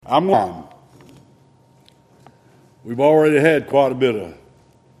We've already had quite a bit of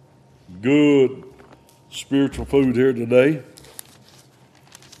good spiritual food here today.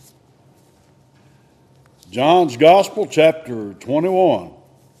 John's Gospel, chapter 21.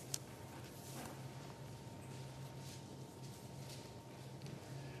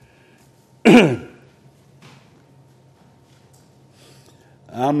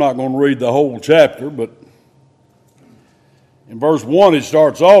 I'm not going to read the whole chapter, but in verse 1 it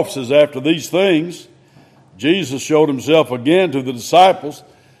starts off, says, after these things, Jesus showed himself again to the disciples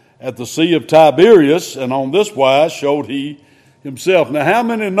at the Sea of Tiberias, and on this wise showed he himself. Now, how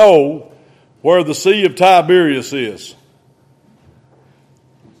many know where the Sea of Tiberias is?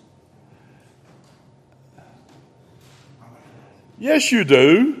 Yes, you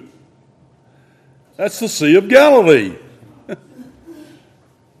do. That's the Sea of Galilee.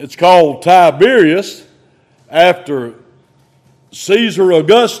 It's called Tiberias after Caesar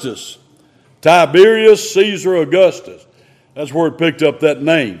Augustus. Tiberius Caesar Augustus. That's where it picked up that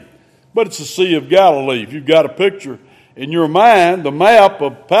name. But it's the Sea of Galilee. If you've got a picture in your mind, the map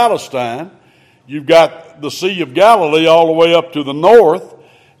of Palestine, you've got the Sea of Galilee all the way up to the north.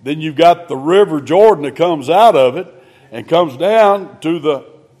 Then you've got the River Jordan that comes out of it and comes down to the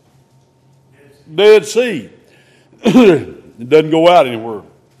Dead Sea. It doesn't go out anywhere.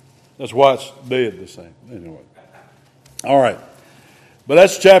 That's why it's dead this thing. Anyway. All right. But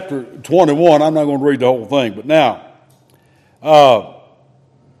that's chapter 21. I'm not going to read the whole thing. But now,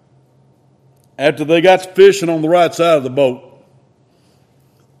 after they got fishing on the right side of the boat,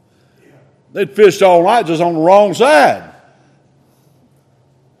 they'd fished all night just on the wrong side.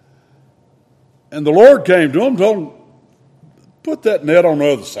 And the Lord came to them and told them, put that net on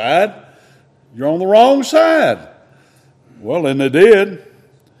the other side. You're on the wrong side. Well, and they did.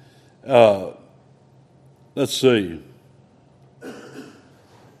 Let's see.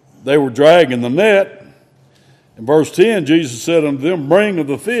 They were dragging the net. In verse 10, Jesus said unto them, bring of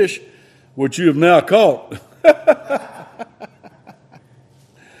the fish which you have now caught.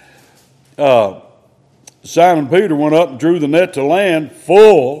 Simon Peter went up and drew the net to land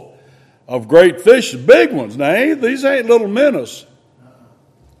full of great fishes, big ones. Now, these ain't little minnows.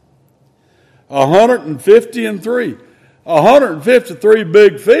 153. 153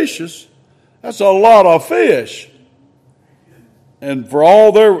 big fishes. That's a lot of fish. And for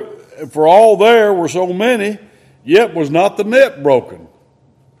all there were so many, yet was not the net broken.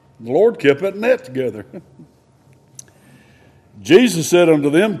 The Lord kept that net together. Jesus said unto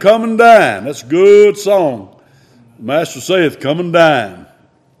them, come and dine. That's a good song. The Master saith, come and dine.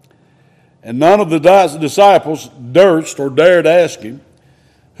 And none of the disciples durst or dared ask him,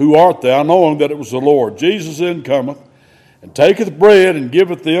 who art thou, knowing that it was the Lord. Jesus then cometh, and taketh bread, and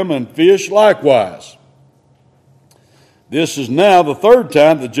giveth them, and fish likewise. This is now the third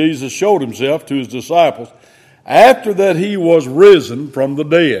time that Jesus showed himself to his disciples after that he was risen from the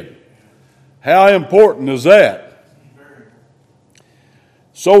dead. How important is that?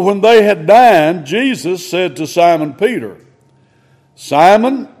 So when they had dined, Jesus said to Simon Peter,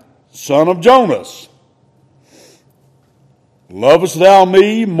 Simon, son of Jonas, lovest thou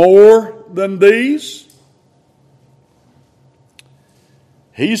me more than these?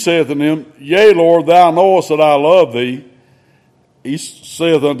 He saith unto him, yea, Lord, thou knowest that I love thee. He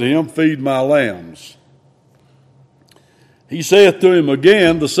saith unto him, feed my lambs. He saith to him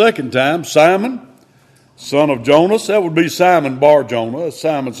again the second time, Simon, son of Jonas. That would be Simon Bar Jonah,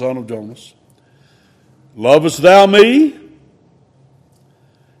 Simon, son of Jonas. Lovest thou me?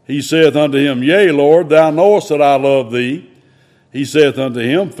 He saith unto him, yea, Lord, thou knowest that I love thee. He saith unto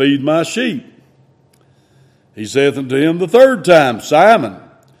him, feed my sheep. He saith unto him the third time, Simon,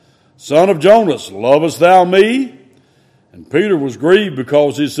 son of Jonas, lovest thou me? And Peter was grieved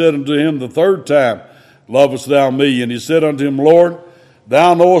because he said unto him the third time, lovest thou me? And he said unto him, Lord,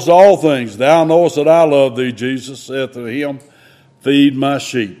 thou knowest all things. Thou knowest that I love thee. Jesus saith to him, feed my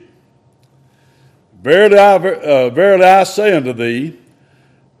sheep. Verily I say unto thee,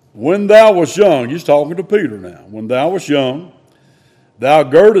 when thou wast young, he's talking to Peter now, when thou wast young, thou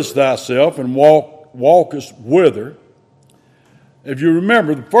girdest thyself and walkest whither. If you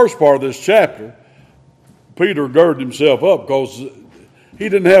remember the first part of this chapter, Peter girded himself up because he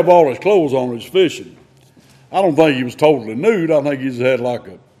didn't have all his clothes on his fishing. I don't think he was totally nude. I think he just had like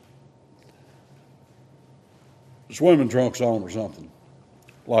a swimming trunks on or something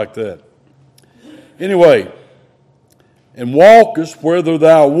like that. Anyway, and walkest whither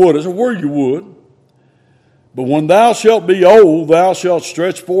thou wouldest, or where you would. But when thou shalt be old, thou shalt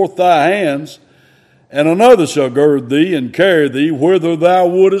stretch forth thy hands, and another shall gird thee and carry thee whither thou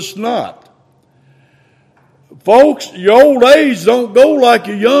wouldest not. Folks, your old age don't go like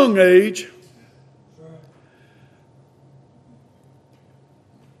your young age.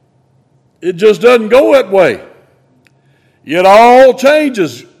 It just doesn't go that way. It all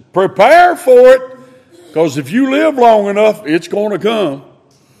changes. Prepare for it, because if you live long enough, it's going to come.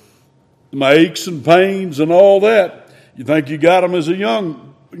 My aches and pains and all that. You think you got them as a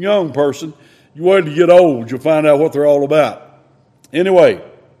young person. You wait till you get old, you'll find out what they're all about. Anyway,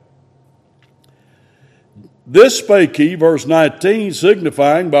 this spake he, verse 19,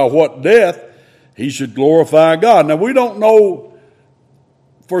 signifying by what death he should glorify God. Now, we don't know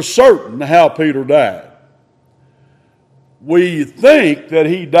for certain how Peter died. We think that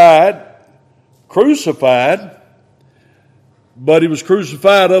he died crucified, but he was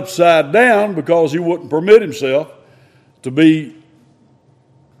crucified upside down because he wouldn't permit himself to be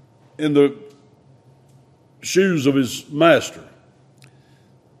in the shoes of his master.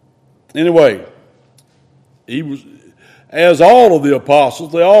 Anyway, he was, as all of the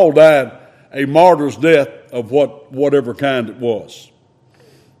apostles, they all died a martyr's death of whatever kind it was.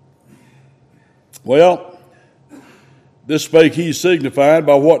 Well, this spake he signified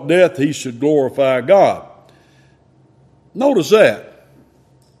by what death he should glorify God. Notice that.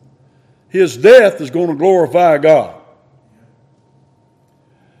 His death is going to glorify God.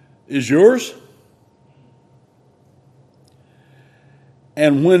 Is yours?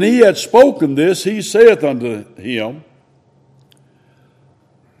 And when he had spoken this, he saith unto him,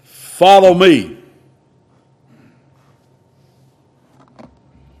 Follow me.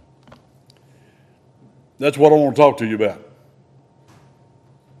 That's what I want to talk to you about.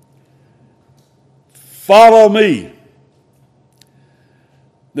 Follow me.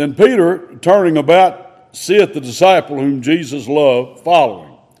 Then Peter, turning about, seeth the disciple whom Jesus loved,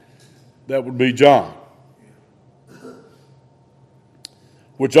 following. That would be John.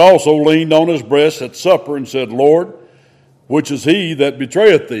 Which also leaned on his breast at supper and said, Lord, which is he that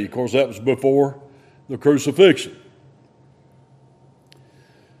betrayeth thee? Of course, that was before the crucifixion.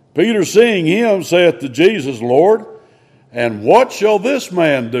 Peter, seeing him, saith to Jesus, Lord, and what shall this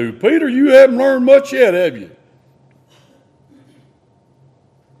man do? Peter, you haven't learned much yet, have you?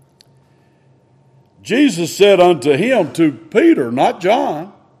 Jesus said unto him, to Peter, not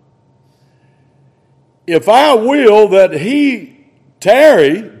John, if I will that he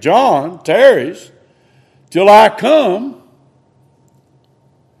tarry, John tarries, till I come,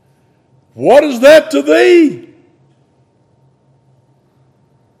 what is that to thee?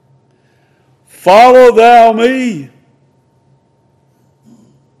 Follow thou me.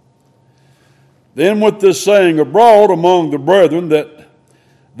 Then with this saying abroad among the brethren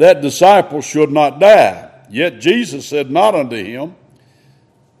that disciple should not die. Yet Jesus said not unto him,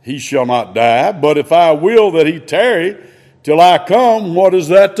 he shall not die, but if I will that he tarry till I come, what is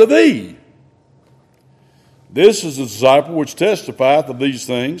that to thee? This is the disciple which testifieth of these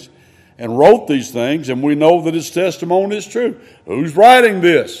things and wrote these things, and we know that his testimony is true. Who's writing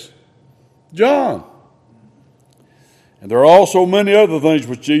this? John. And there are also many other things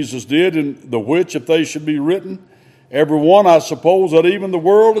which Jesus did, in the which, if they should be written, every one, I suppose that even the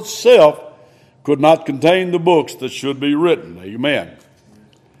world itself could not contain the books that should be written. Amen.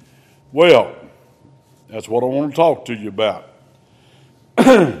 Well, that's what I want to talk to you about.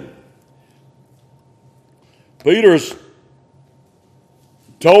 Peter's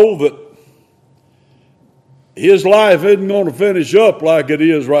told that his life isn't going to finish up like it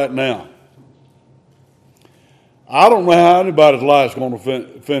is right now. I don't know how anybody's life's going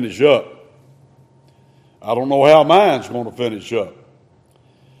to finish up. I don't know how mine's going to finish up.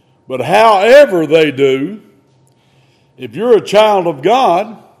 But however they do, if you're a child of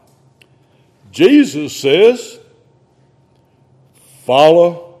God, Jesus says,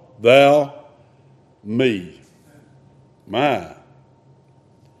 follow thou me. My.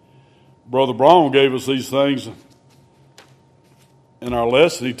 Brother Braun gave us these things in our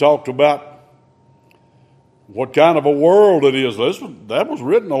lesson. He talked about what kind of a world it is. That was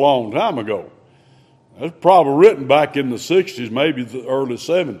written a long time ago. That's probably written back in the 60s, maybe the early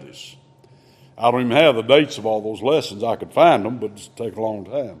 70s. I don't even have the dates of all those lessons. I could find them, but it'd take a long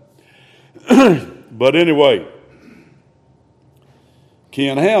time. But anyway,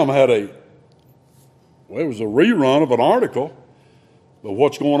 Ken Ham had it was a rerun of an article of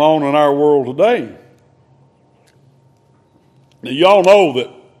what's going on in our world today. Now, y'all know that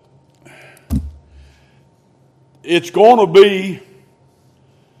it's going to be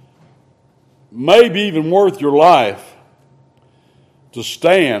maybe even worth your life to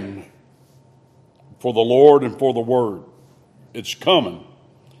stand for the Lord and for the Word. It's coming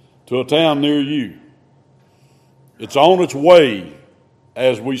to a town near you. It's on its way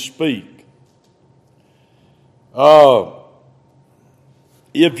as we speak.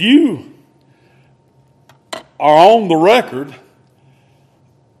 If you are on the record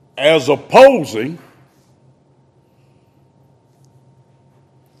as opposing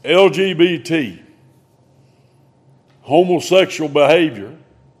LGBT, homosexual behavior,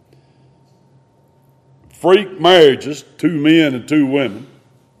 freak marriages, 2 men and 2 women,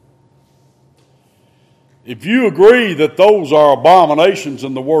 if you agree that those are abominations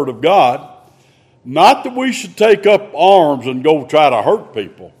in the Word of God, not that we should take up arms and go try to hurt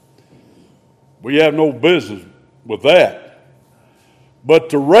people. We have no business with that.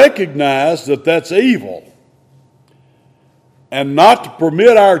 But to recognize that that's evil and not to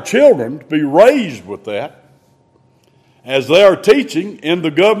permit our children to be raised with that as they are teaching in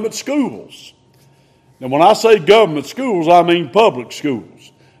the government schools. And when I say government schools, I mean public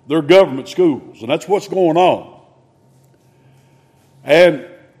schools. They're government schools, and that's what's going on. And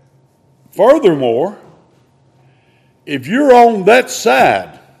furthermore, if you're on that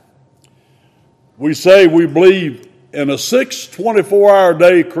side, we say we believe in a 24-hour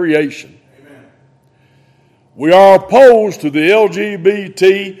day creation. Amen. We are opposed to the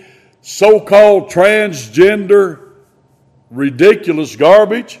LGBT, so-called transgender, ridiculous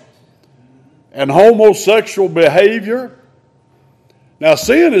garbage, and homosexual behavior. Now,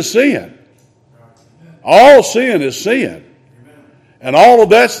 sin is sin. All sin is sin. And all of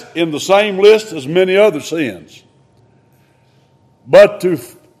that's in the same list as many other sins. But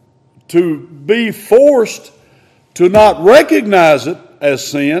to be forced to not recognize it as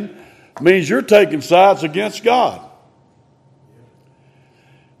sin means you're taking sides against God.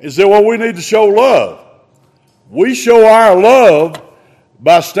 You say, well, we need to show love. We show our love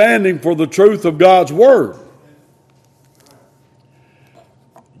by standing for the truth of God's Word.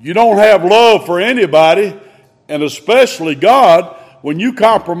 You don't have love for anybody, and especially God, when you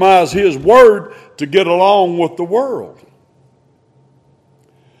compromise His Word to get along with the world.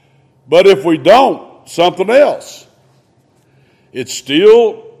 But if we don't, something else. It's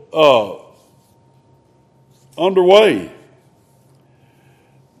still underway.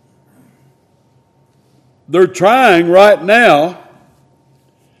 They're trying right now,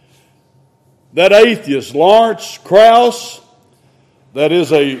 that atheist, Lawrence Krauss, that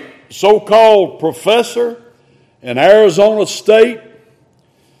is a so-called professor in Arizona State.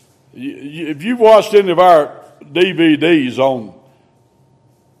 If you've watched any of our DVDs on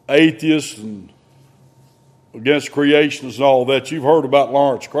atheists and against creationists and all that, you've heard about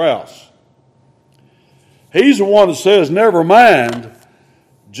Lawrence Krauss. He's the one that says, never mind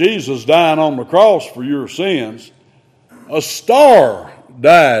Jesus dying on the cross for your sins. A star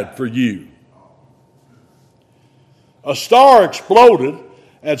died for you. A star exploded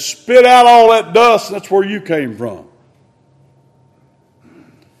and spit out all that dust. That's where you came from.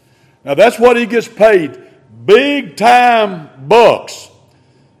 Now that's what he gets paid big time bucks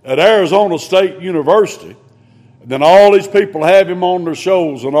at Arizona State University. And then all these people have him on their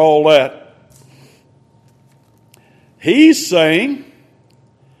shows and all that. He's saying,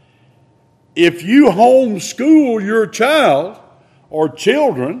 if you homeschool your child or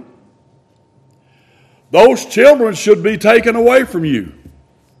children, those children should be taken away from you.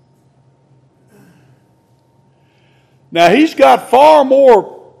 Now, he's got far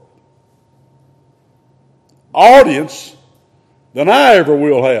more audience than I ever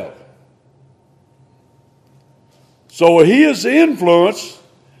will have. So his influence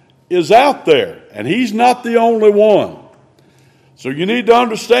is out there, and he's not the only one. So you need to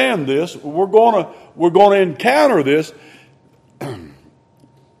understand this. We're going to encounter this.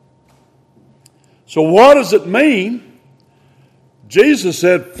 So what does it mean? Jesus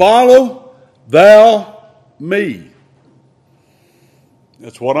said, "Follow thou me."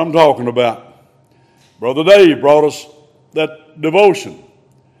 That's what I'm talking about. Brother Dave brought us that devotion.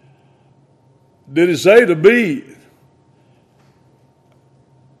 Did he say to be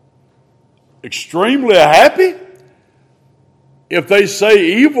extremely happy if they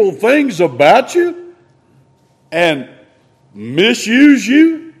say evil things about you and misuse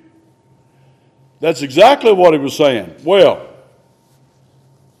you? That's exactly what he was saying. Well,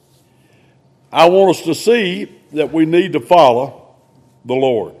 I want us to see that we need to follow the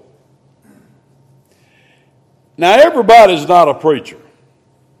Lord. Now, everybody's not a preacher.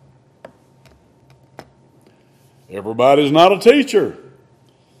 Everybody's not a teacher.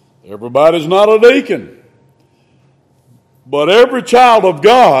 Everybody's not a deacon. But every child of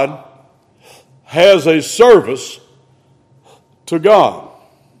God has a service to God.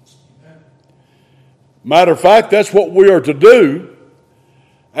 Matter of fact, that's what we are to do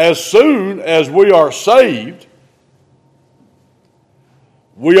as soon as we are saved.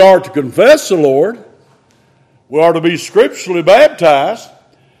 We are to confess the Lord. We are to be scripturally baptized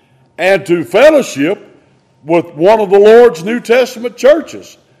and to fellowship with one of the Lord's New Testament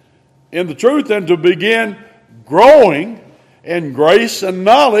churches in the truth, and to begin growing in grace and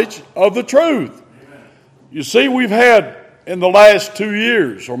knowledge of the truth. Amen. You see, we've had in the last 2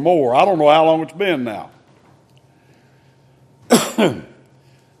 years or more, I don't know how long it's been now,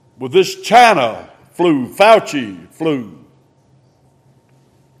 with this China flu, Fauci flu,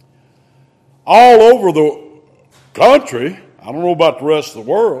 all over the country. I don't know about the rest of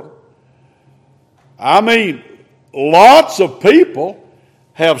the world. I mean, lots of people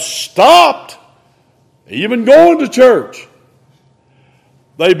have stopped even going to church.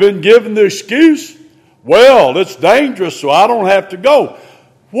 They've been given the excuse, well, it's dangerous, so I don't have to go.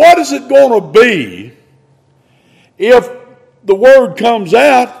 What is it going to be if the word comes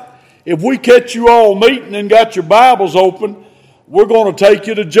out, if we catch you all meeting and got your Bibles open, we're going to take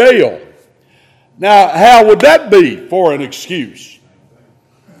you to jail? Now, how would that be for an excuse?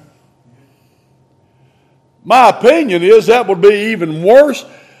 My opinion is that would be even worse.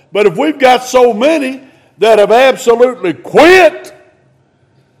 But if we've got so many that have absolutely quit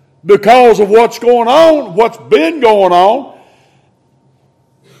because of what's going on, what's been going on,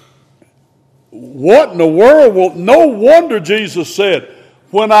 what in the world will... No wonder Jesus said,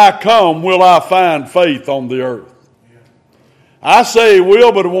 when I come, will I find faith on the earth? I say he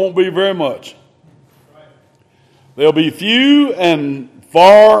will, but it won't be very much. There'll be few and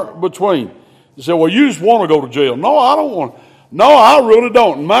far between. You say, well, you just want to go to jail. No, I don't want to. No, I really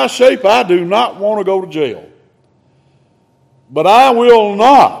don't. In my shape, I do not want to go to jail. But I will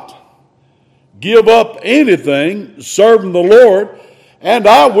not give up anything serving the Lord, and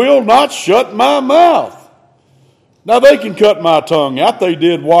I will not shut my mouth. Now, they can cut my tongue out. They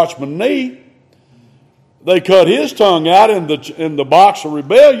did Watchman Nee. They cut his tongue out in the box of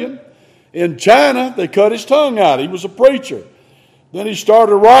rebellion. In China, they cut his tongue out. He was a preacher. Then he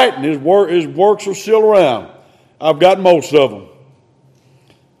started writing. His works are still around. I've got most of them.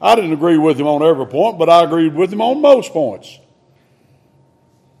 I didn't agree with him on every point, but I agreed with him on most points.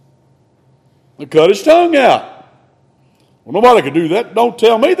 They cut his tongue out. Well, nobody can do that. Don't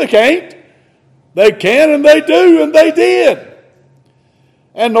tell me they can't. They can, and they do, and they did.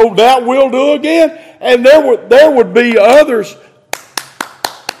 And no doubt will do again. And there would be others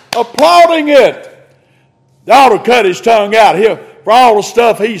applauding it. They ought to cut his tongue out here for all the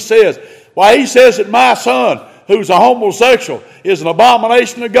stuff he says. Why, he says that my son, who's a homosexual, is an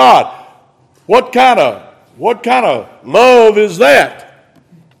abomination to God. What kind of love is that?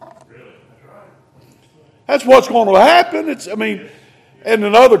 That's what's going to happen. And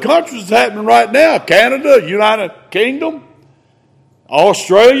in other countries, it's happening right now. Canada, United Kingdom,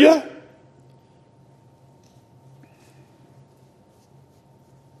 Australia.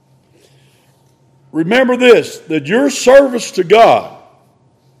 Remember this, that your service to God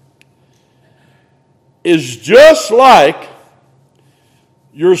is just like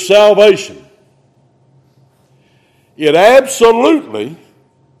your salvation. It absolutely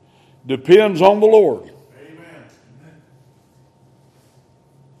depends on the Lord. Amen.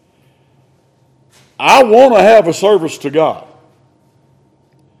 I want to have a service to God.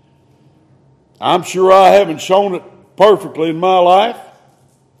 I'm sure I haven't shown it perfectly in my life.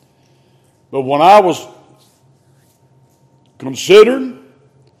 But when I was considering,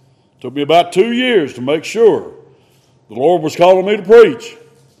 it took me about 2 years to make sure the Lord was calling me to preach.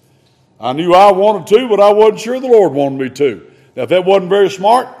 I knew I wanted to, but I wasn't sure the Lord wanted me to. Now, if that wasn't very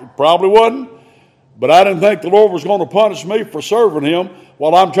smart, it probably wasn't. But I didn't think the Lord was going to punish me for serving Him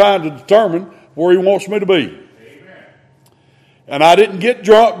while I'm trying to determine where He wants me to be. Amen. And I didn't get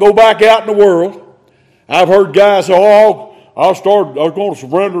drunk, go back out in the world. I've heard guys say, I was going to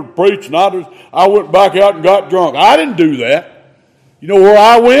surrender to preach, and I went back out and got drunk. I didn't do that. You know where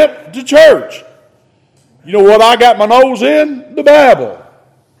I went? To church. You know what I got my nose in? The Bible.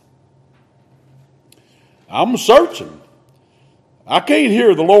 I'm searching. I can't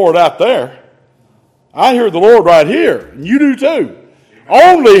hear the Lord out there. I hear the Lord right here, and you do too.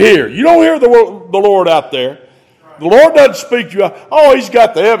 Only here. You don't hear the Lord out there. The Lord doesn't speak to you. Oh, He's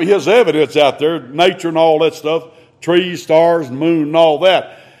got His evidence out there, nature and all that stuff. Trees, stars, and moon, and all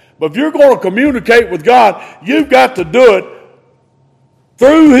that. But if you're going to communicate with God, you've got to do it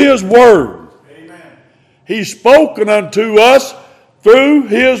through His Word. Amen. He's spoken unto us through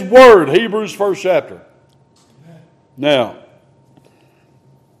His Word. Hebrews 1st chapter. Amen. Now,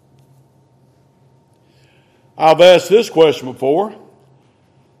 I've asked this question before.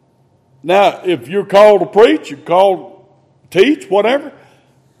 Now, if you're called to preach, you're called to teach, whatever,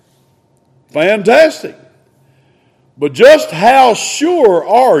 fantastic. But just how sure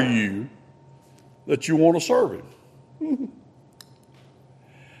are you that you want to serve him.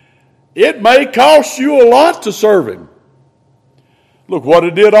 It may cost you a lot to serve him. Look what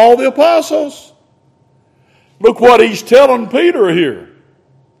it did all the apostles. Look what he's telling Peter here.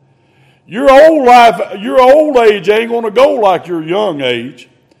 Your old age ain't going to go like your young age.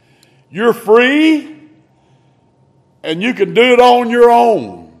 You're free, and you can do it on your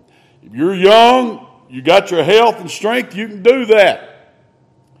own. If you're young, you got your health and strength, you can do that.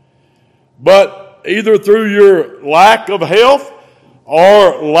 But either through your lack of health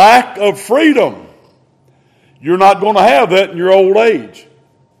or lack of freedom, you're not going to have that in your old age.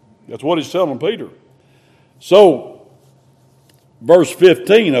 That's what he's telling Peter. So, verse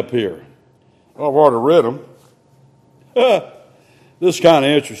 15 up here. I've already read them. This is kind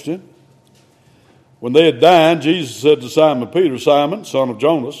of interesting. When they had dined, Jesus said to Simon Peter, Simon, son of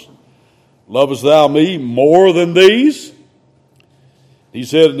Jonas, lovest thou me more than these? He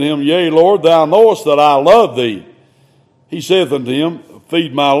said unto him, Yea, Lord, thou knowest that I love thee. He saith unto him,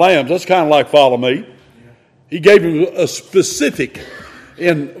 Feed my lambs. That's kind of like follow me. He gave him a specific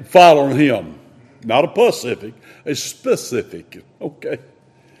in following him. Not a pacific, a specific. Okay.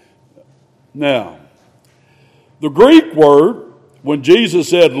 Now, the Greek word, when Jesus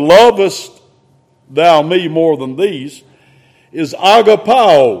said, Lovest thou me more than these, is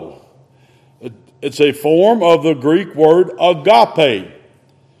agapao. It's a form of the Greek word agape,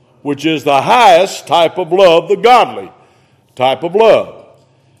 which is the highest type of love, the godly type of love.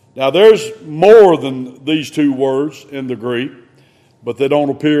 Now, there's more than these two words in the Greek, but they don't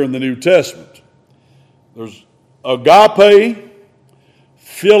appear in the New Testament. There's agape,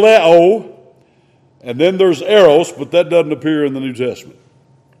 phileo, and then there's eros, but that doesn't appear in the New Testament.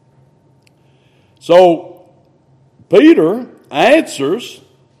 So, Peter answers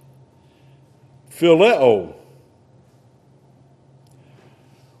phileo.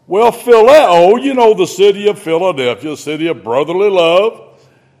 Well, phileo, you know the city of Philadelphia, the city of brotherly love.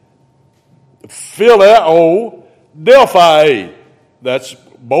 Phileo, Delphi. That's,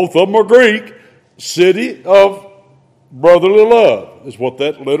 both of them are Greek. City of brotherly love is what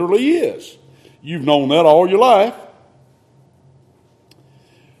that literally is. You've known that all your life.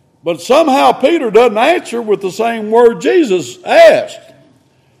 But somehow Peter doesn't answer with the same word Jesus asked.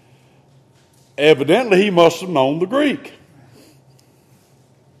 Evidently, he must have known the Greek.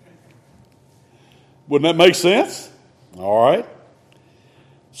 Wouldn't that make sense? All right.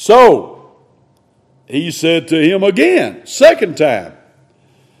 So, he said to him again, second time,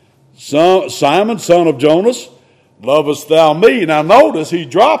 Simon, son of Jonas, lovest thou me? Now notice he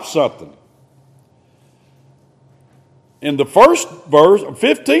dropped something. In the first verse,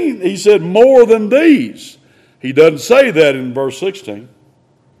 15, he said, more than these. He doesn't say that in verse 16.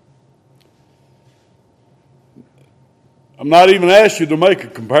 I'm not even asking you to make a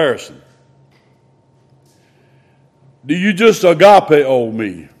comparison. Do you just agapeo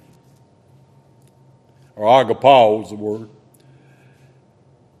me? Or agapao is the word.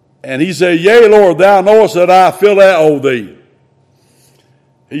 And he said, Yea, Lord, thou knowest that I phileo thee.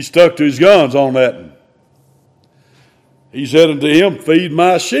 He stuck to his guns on that one. He said unto him, Feed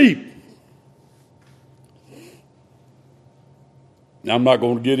my sheep. Now, I'm not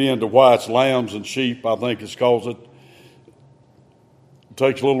going to get into why it's lambs and sheep. I think it's because it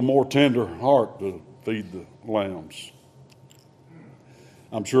takes a little more tender heart to feed the lambs.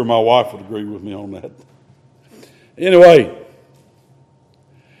 I'm sure my wife would agree with me on that. Anyway,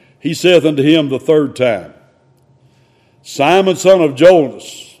 he saith unto him the third time, Simon, son of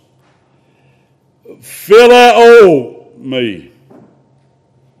Jonas, phileo me.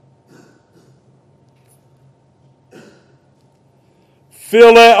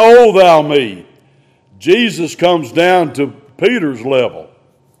 Phileo thou me. Jesus comes down to Peter's level.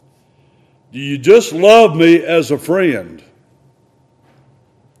 Do you just love me as a friend?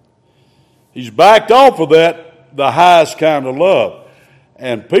 He's backed off of that, the highest kind of love.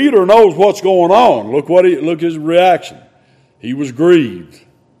 And Peter knows what's going on. Look his reaction. He was grieved.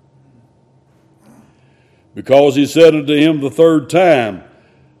 Because he said unto him the third time,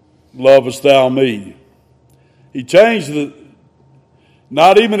 Lovest thou me? He changed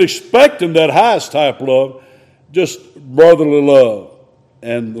not even expecting that highest type of love, just brotherly love.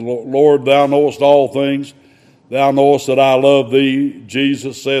 And the Lord, thou knowest all things. Thou knowest that I love thee.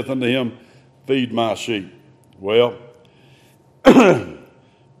 Jesus saith unto him, Feed my sheep. Well,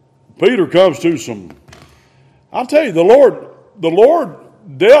 Peter comes to some. I'll tell you, the Lord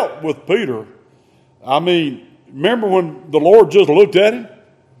dealt with Peter. I mean, remember when the Lord just looked at him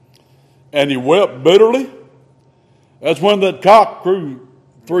and he wept bitterly? That's when that cock crew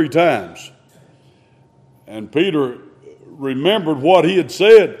 3 times. And Peter remembered what he had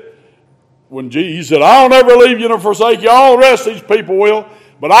said when he said, I'll never leave you nor forsake you. All the rest of these people will,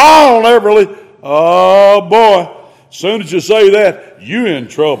 but I'll never leave. Oh, boy. As soon as you say that, you're in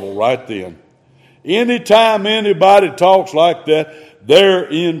trouble right then. Anytime anybody talks like that, they're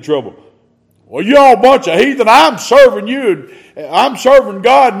in trouble. Well, y'all a bunch of heathen. I'm serving you. And I'm serving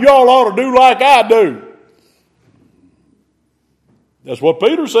God, and y'all ought to do like I do. That's what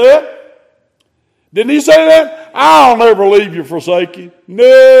Peter said. Didn't he say that? I'll never leave you, forsake you.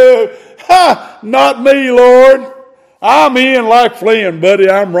 No, not me, Lord. I'm in like Flynn, buddy.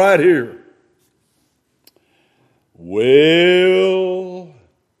 I'm right here. Well,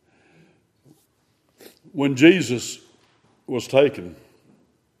 when Jesus was taken,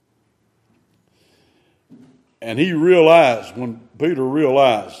 and when Peter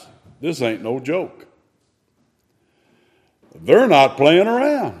realized, this ain't no joke. They're not playing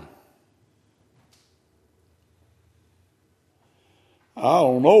around. I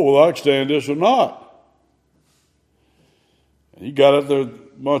don't know whether I can stand this or not. And he got out there, a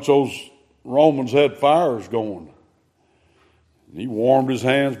bunch of those Romans had fires going. And he warmed his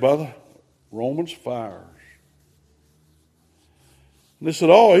hands by the Romans' fires. And they said,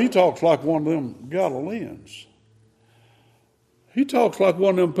 oh, he talks like one of them Galileans. He talks like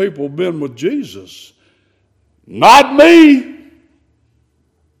one of them people who've been with Jesus. Not me.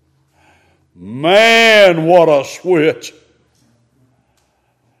 Man, what a switch.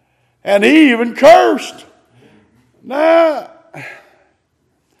 And he even cursed. Now,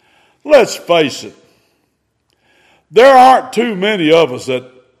 let's face it. There aren't too many of us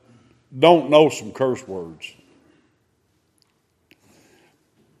that don't know some curse words.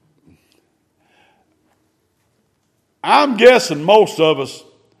 I'm guessing most of us,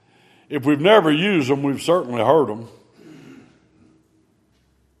 if we've never used them, we've certainly heard them.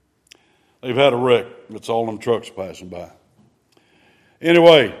 They've had a wreck. That's all them trucks passing by.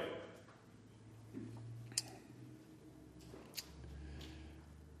 Anyway,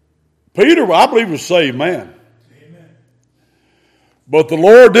 Peter, I believe, was saved man. Amen. But the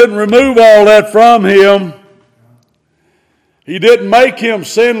Lord didn't remove all that from him. He didn't make him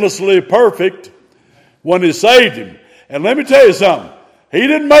sinlessly perfect when he saved him. And let me tell you something. He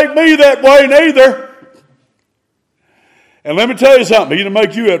didn't make me that way neither. And let me tell you something. He didn't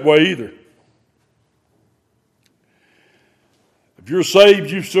make you that way either. If you're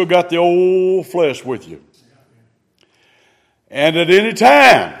saved, you've still got the old flesh with you. And at any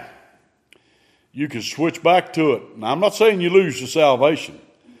time, you can switch back to it. Now, I'm not saying you lose your salvation,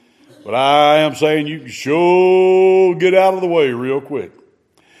 but I am saying you can sure get out of the way real quick.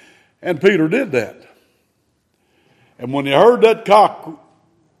 And Peter did that. And when he heard that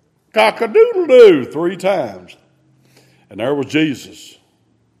cock-a-doodle-doo 3 times, and there was Jesus,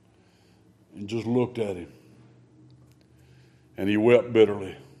 and just looked at him, and he wept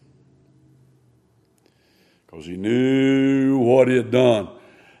bitterly because he knew what he had done.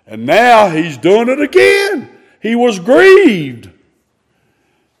 And now he's doing it again. He was grieved.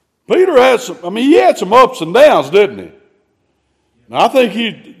 Peter had he had some ups and downs, didn't he? And I think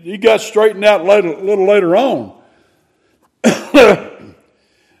he got straightened out a little later on.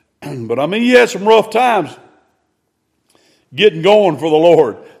 But he had some rough times getting going for the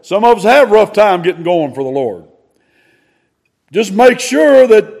Lord. Some of us have rough time getting going for the Lord. Just make sure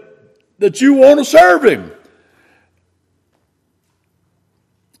that you want to serve him.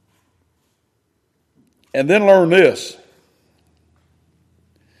 And then learn this.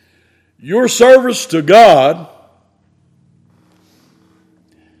 Your service to God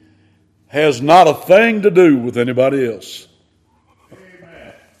has not a thing to do with anybody else.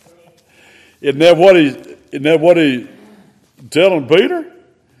 Amen. Isn't that what he telling Peter?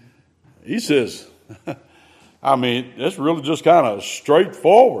 He says, it's really just kind of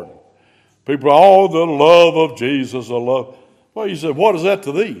straightforward. People, the love of Jesus, the love. Well, he said, what is that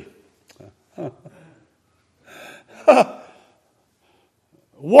to thee?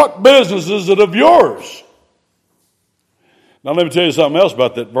 What business is it of yours? Now let me tell you something else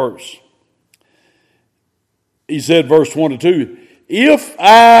about that verse. He said, verse 22, if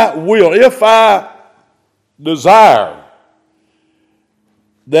I desire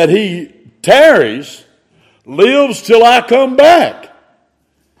that he tarries, lives till I come back,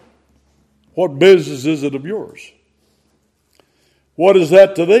 what business is it of yours? What is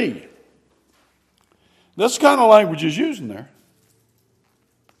that to thee? That's the kind of language he's using there.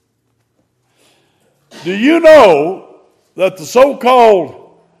 Do you know that the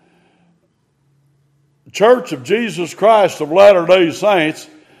so-called Church of Jesus Christ of Latter-day Saints,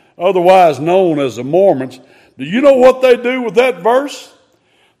 otherwise known as the Mormons, do you know what they do with that verse?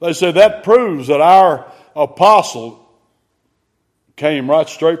 They say that proves that our apostle came right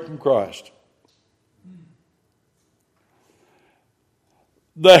straight from Christ.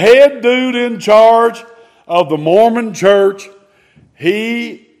 the head dude in charge of the Mormon church,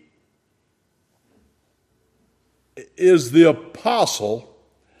 he is the apostle,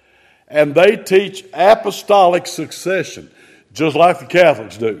 and they teach apostolic succession, just like the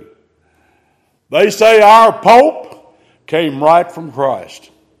Catholics do. They say our Pope came right from Christ.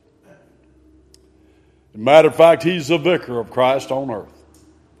 As a matter of fact, he's the vicar of Christ on earth.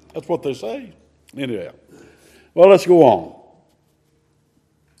 That's what they say. Anyhow, well, let's go on.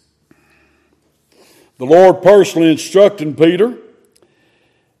 The Lord personally instructing Peter.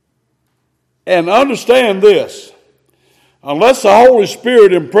 And understand this. Unless the Holy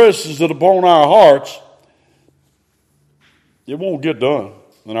Spirit impresses it upon our hearts, it won't get done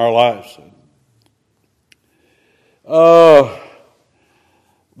in our lives.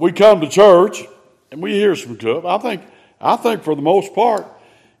 We come to church and we hear some stuff. I think for the most part,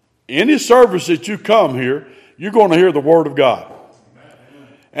 any service that you come here, you're going to hear the Word of God.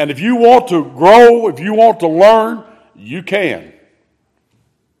 And if you want to grow, if you want to learn, you can.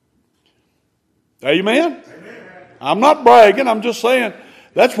 Amen? I'm not bragging. I'm just saying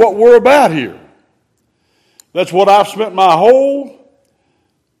that's what we're about here. That's what I've spent my whole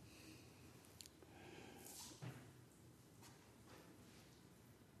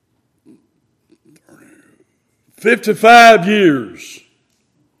 55 years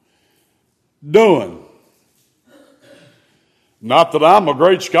doing. Not that I'm a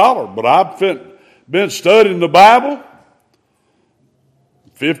great scholar, but I've been studying the Bible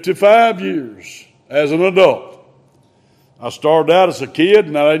 55 years as an adult. I started out as a kid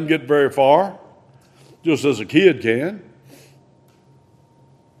and I didn't get very far, just as a kid can.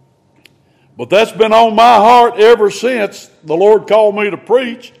 But that's been on my heart ever since the Lord called me to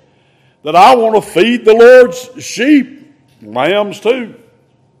preach, that I want to feed the Lord's sheep, lambs too.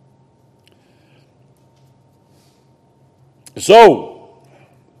 So,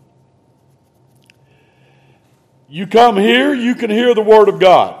 you come here, you can hear the Word of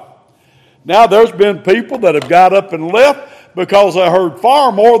God. Now, there's been people that have got up and left because they heard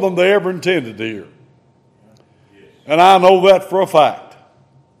far more than they ever intended to hear. And I know that for a fact.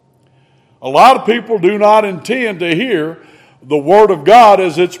 A lot of people do not intend to hear the Word of God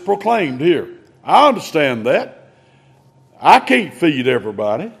as it's proclaimed here. I understand that. I can't feed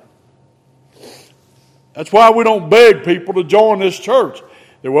everybody. That's why we don't beg people to join this church.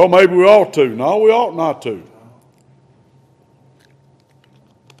 Well, maybe we ought to. No, we ought not to.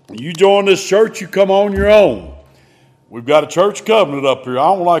 You join this church, you come on your own. We've got a church covenant up here.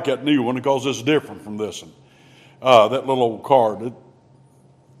 I don't like that new one because it's different from this one. That little old card.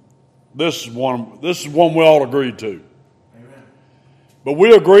 This is one we all agreed to. Amen. But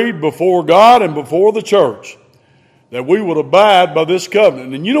we agreed before God and before the church that we would abide by this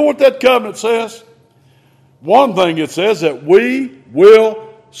covenant. And you know what that covenant says? One thing it says, that we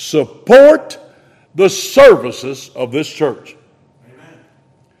will support the services of this church. Amen.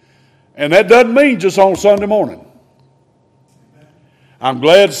 And that doesn't mean just on Sunday morning. Amen. I'm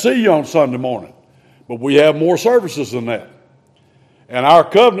glad to see you on Sunday morning, but we have more services than that. And our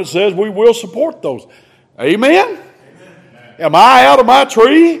covenant says we will support those. Amen? Amen? Am I out of my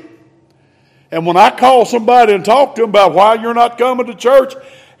tree? And when I call somebody and talk to them about why you're not coming to church,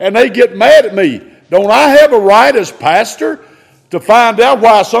 and they get mad at me, don't I have a right as pastor to find out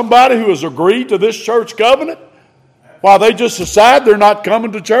why somebody who has agreed to this church covenant, why they just decide they're not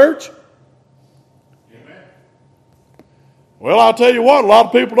coming to church? Amen. Well, I'll tell you what, a lot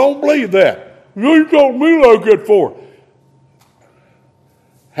of people don't believe that. You told me like that for.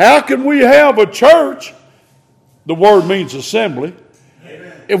 How can we have a church, the word means assembly,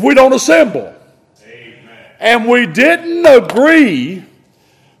 Amen, if we don't assemble? Amen. And we didn't agree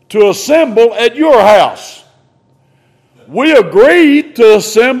to assemble at your house. We agreed to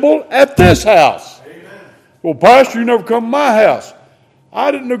assemble at this house. Amen. Well, Pastor, you never come to my house.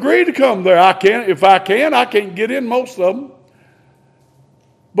 I didn't agree to come there. I can't get in most of them.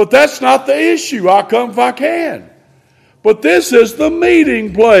 But that's not the issue. I'll come if I can. But this is the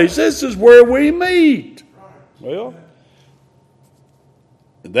meeting place. This is where we meet. Well,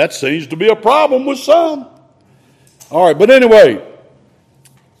 that seems to be a problem with some. All right, but anyway,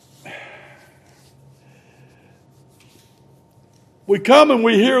 we come and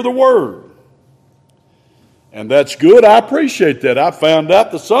we hear the word. And that's good. I appreciate that. I found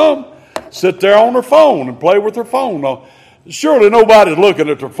out that some sit there on their phone and play with their phone. Now, surely nobody's looking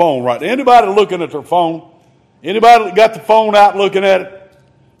at their phone right now. Anybody looking at their phone? Anybody got the phone out looking at it?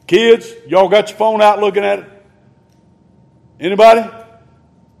 Kids, y'all got your phone out looking at it? Anybody?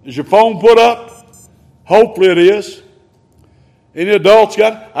 Is your phone put up? Hopefully it is. Any adults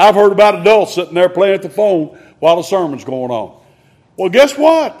got it? I've heard about adults sitting there playing at the phone while the sermon's going on. Well, guess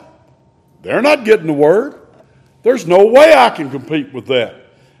what? They're not getting the word. There's no way I can compete with that.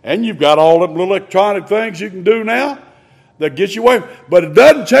 And you've got all them little electronic things you can do now that get you away. But it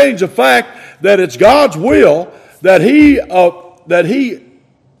doesn't change the fact that it's God's will that He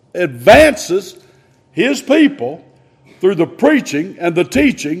advances His people through the preaching and the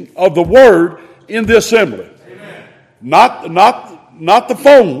teaching of the Word in the assembly. Amen. Not the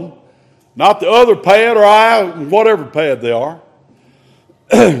phone, not the other pad or whatever pad they are.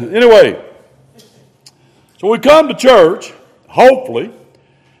 Anyway, so we come to church, hopefully,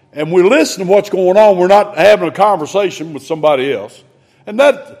 and we listen to what's going on. We're not having a conversation with somebody else. And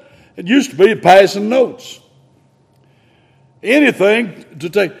that, it used to be passing notes. Anything to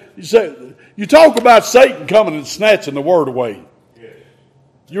take. You talk about Satan coming and snatching the word away.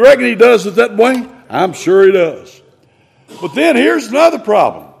 You reckon he does it that way? I'm sure he does. But then here's another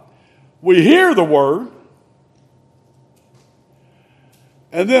problem. We hear the word,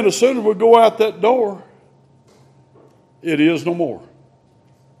 and then as soon as we go out that door, it is no more.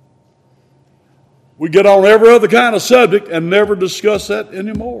 We get on every other kind of subject and never discuss that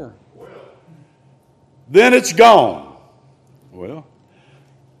anymore. Then it's gone. Well,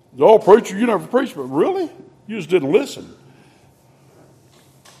 the old preacher, you never preached, but really? You just didn't listen.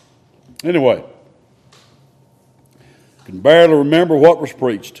 Anyway, can barely remember what was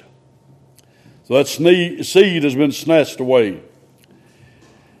preached. So that seed has been snatched away.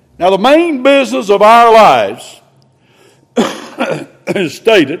 Now, the main business of our lives is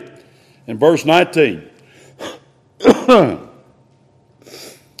stated in verse 19.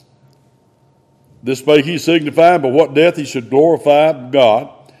 This spake he, signifying by what death he should glorify God.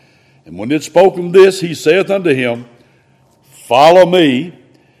 And when he had spoken this, he saith unto him, Follow me.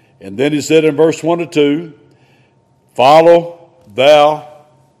 And then he said in verse 22, Follow thou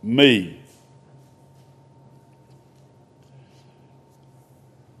me.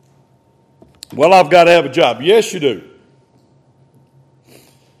 Well, I've got to have a job. Yes, you do. The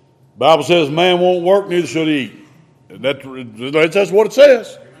Bible says man won't work, neither should he eat. And that's what it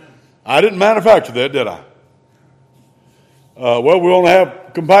says. I didn't manufacture that, did I? Well, we want to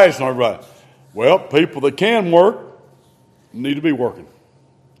have compassion on everybody. Well, people that can work need to be working.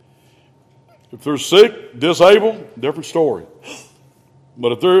 If they're sick, disabled, different story.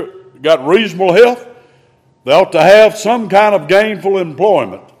 But if they've got reasonable health, they ought to have some kind of gainful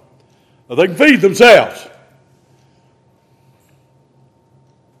employment. Now, they can feed themselves.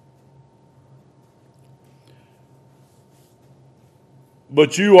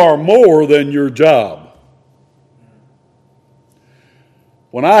 But you are more than your job.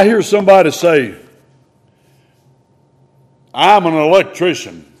 When I hear somebody say, I'm an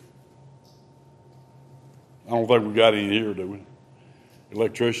electrician, I don't think we got any here, do we?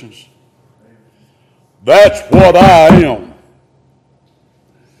 Electricians. That's what I am.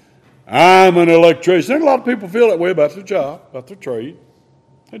 I'm an electrician. And a lot of people feel that way about their job, about their trade.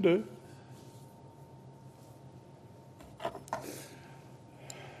 They do.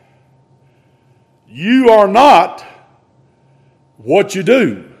 You are not what you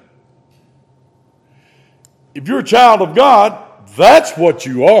do. If you're a child of God, that's what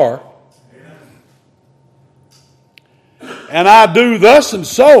you are. And I do thus and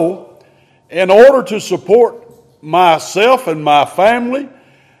so in order to support myself and my family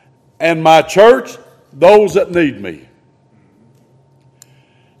and my church, those that need me.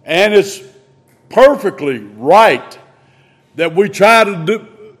 And it's perfectly right that we try to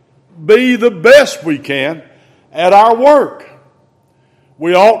be the best we can at our work.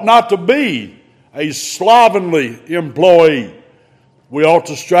 We ought not to be a slovenly employee. We ought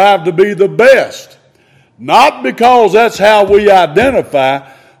to strive to be the best. Not because that's how we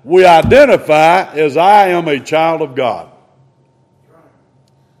identify. We identify as I am a child of God.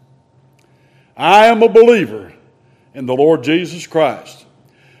 I am a believer in the Lord Jesus Christ.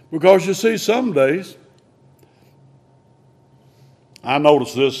 Because you see, some days, I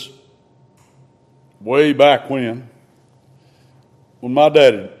noticed this way back when my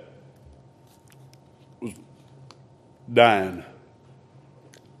daddy was dying.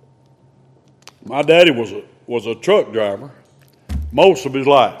 My daddy was a truck driver most of his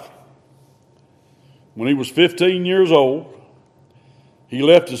life. When he was 15 years old, he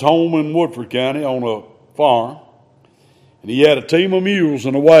left his home in Woodford County on a farm, and he had a team of mules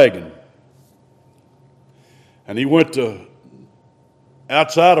and a wagon. And he went to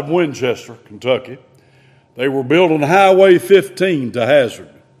outside of Winchester, Kentucky. They were building Highway 15 to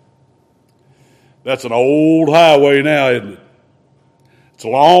Hazard. That's an old highway now, isn't it? It's a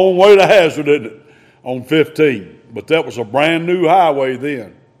long way to Hazard, isn't it, on 15. But that was a brand new highway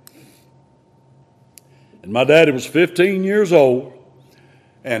then. And my daddy was 15 years old,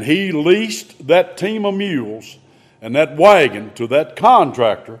 And he leased that team of mules and that wagon to that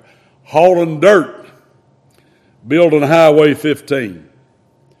contractor hauling dirt, building Highway 15.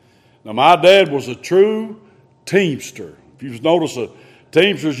 Now, my dad was a true teamster. If you notice a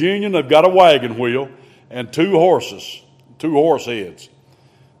Teamsters Union, they've got a wagon wheel and two horse heads.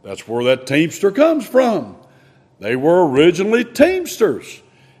 That's where that teamster comes from. They were originally teamsters,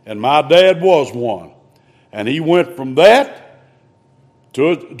 and my dad was one. And he went from that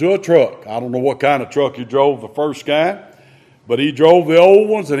to a truck. I don't know what kind of truck he drove the first guy, but he drove the old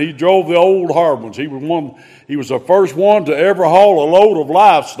ones and he drove the old hard ones. He was the first one to ever haul a load of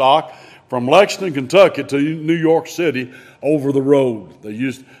livestock from Lexington, Kentucky to New York City over the road.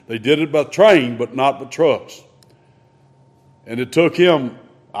 They did it by train, but not by trucks. And it took him,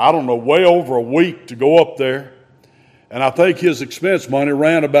 I don't know, way over a week to go up there. And I think his expense money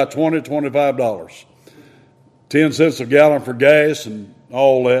ran about $20, $25. 10 cents a gallon for gas and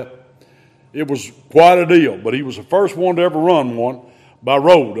all that. It was quite a deal, but he was the first one to ever run one by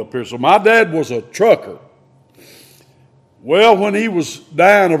road up here. So my dad was a trucker. Well, when he was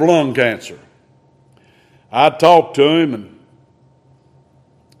dying of lung cancer, I talked to him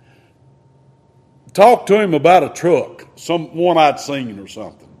about a truck, one I'd seen or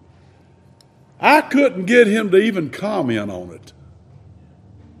something. I couldn't get him to even comment on it.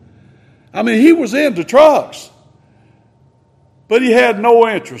 I mean, he was into trucks, but he had no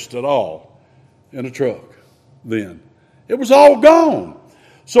interest at all in a truck then. It was all gone.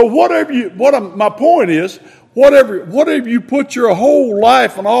 So my point is, whatever you put your whole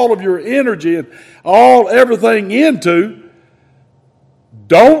life and all of your energy and everything into,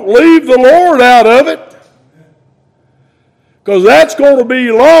 don't leave the Lord out of it, because that's going to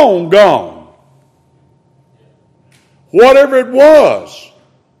be long gone. Whatever it was.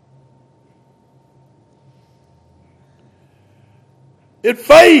 It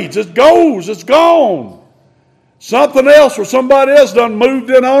fades, it goes, it's gone. Something else or somebody else done moved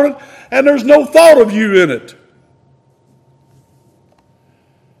in on it, and there's no thought of you in it.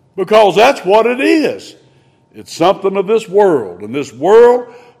 Because that's what it is. It's something of this world, and this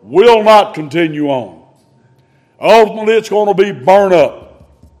world will not continue on. Ultimately, it's going to be burned up.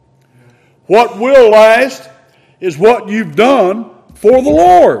 What will last is what you've done for the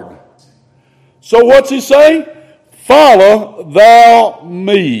Lord. So what's he say? Follow thou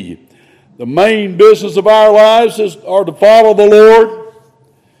me. The main business of our lives are to follow the Lord.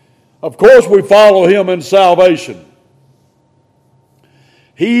 Of course, we follow him in salvation.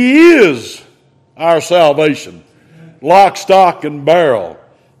 He is our salvation, lock, stock, and barrel.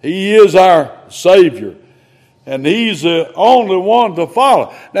 He is our Savior, and he's the only one to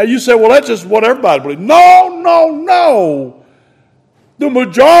follow. Now you say, well, that's just what everybody believes. No. The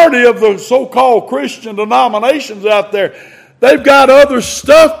majority of the so-called Christian denominations out there, they've got other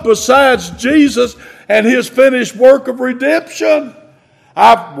stuff besides Jesus and his finished work of redemption.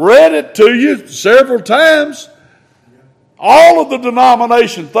 I've read it to you several times. All of the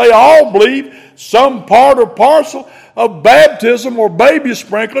denominations, they all believe some part or parcel of baptism or baby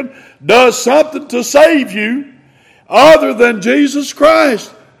sprinkling does something to save you other than Jesus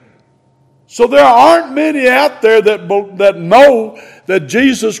Christ. So there aren't many out there that know that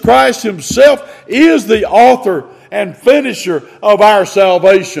Jesus Christ himself is the author and finisher of our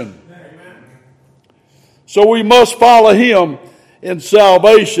salvation. So we must follow him in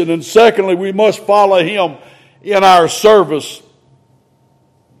salvation. And secondly, we must follow him in our service.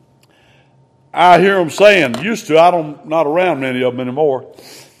 I hear them saying, I'm not around many of them anymore.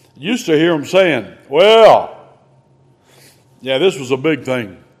 Used to hear them saying, well, yeah, this was a big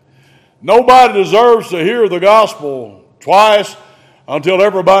thing. Nobody deserves to hear the gospel twice until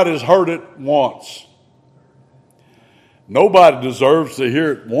everybody's heard it once. Nobody deserves to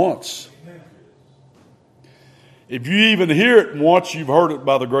hear it once. If you even hear it once, you've heard it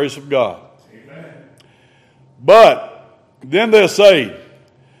by the grace of God. Amen. But then they'll say,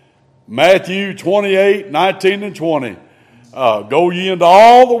 Matthew 28, 19 and 20, go ye into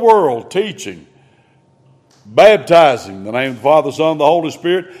all the world teaching, baptizing in the name of the Father, the Son, and the Holy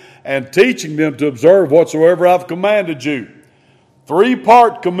Spirit, and teaching them to observe whatsoever I've commanded you.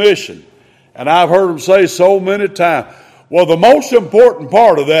 3-part commission. And I've heard them say so many times, well, the most important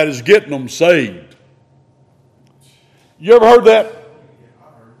part of that is getting them saved. You ever heard that?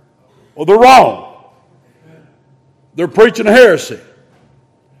 Well, they're wrong. They're preaching heresy.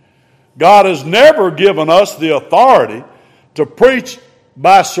 God has never given us the authority to preach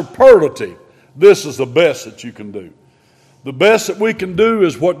by superlative. This is the best that you can do. The best that we can do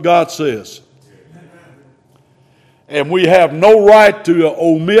is what God says. And we have no right to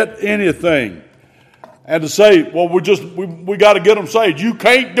omit anything. and to say, well, we got to get them saved. You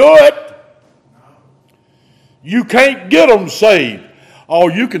can't do it. You can't get them saved. All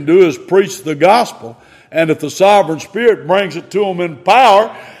you can do is preach the gospel, and if the sovereign Spirit brings it to them in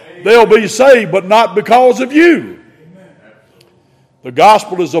power, they'll be saved, but not because of you. The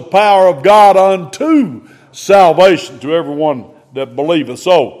gospel is the power of God unto salvation to everyone that believeth.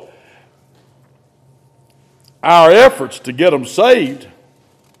 So, our efforts to get them saved,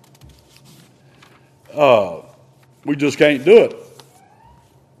 we just can't do it.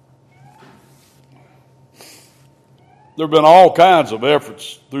 There have been all kinds of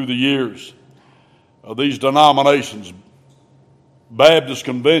efforts through the years of these denominations, Baptist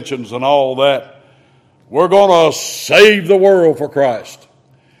conventions and all that. We're going to save the world for Christ.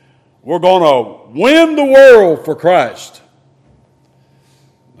 We're going to win the world for Christ.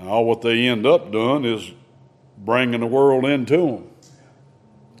 Now, what they end up doing is bringing the world into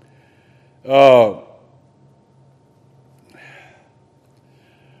them.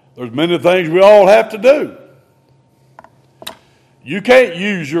 There's many things we all have to do. You can't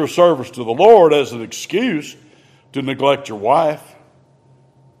use your service to the Lord as an excuse to neglect your wife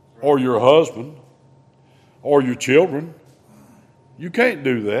or your husband or your children. You can't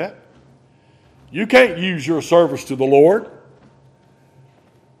do that. You can't use your service to the Lord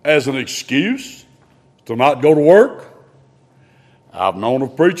as an excuse to not go to work. I've known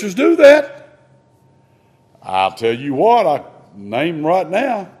of preachers do that. I'll tell you what, I name them right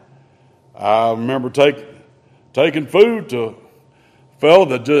now. I remember taking food to a fellow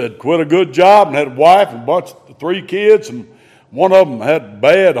that had quit a good job and had a wife and a bunch of 3 kids, and one of them had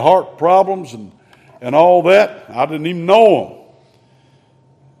bad heart problems and all that. I didn't even know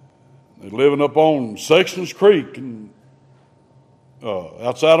them. They're living up on Sexton's Creek and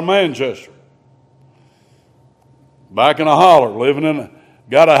outside of Manchester. Back in a holler,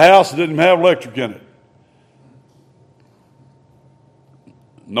 got a house that didn't have electric in it.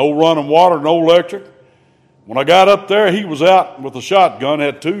 No running water, no electric. When I got up there, he was out with a shotgun,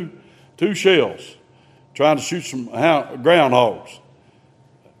 had two shells, trying to shoot some groundhogs.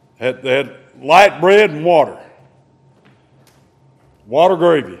 They had light bread and water. Water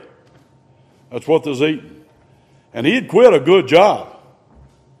gravy. That's what they was eating. And he had quit a good job.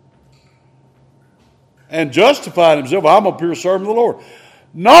 And justified himself, I'm up here serving the Lord.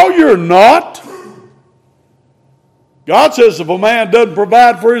 No, you're not. God says if a man doesn't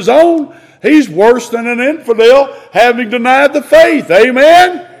provide for his own, he's worse than an infidel having denied the faith.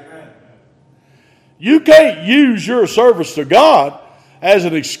 Amen? Amen. You can't use your service to God as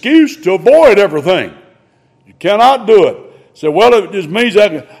an excuse to avoid everything. You cannot do it. Say, well, it just means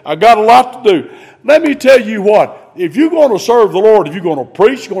I got a lot to do. Let me tell you what. If you're going to serve the Lord, if you're going to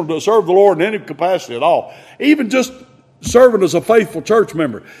preach, you're going to serve the Lord in any capacity at all, even just serving as a faithful church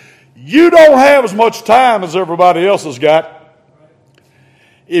member, you don't have as much time as everybody else has got.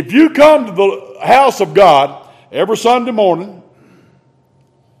 If you come to the house of God every Sunday morning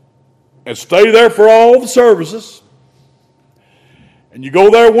and stay there for all the services, and you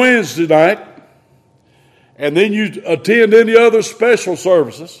go there Wednesday night, and then you attend any other special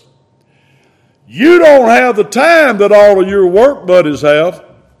services, you don't have the time that all of your work buddies have.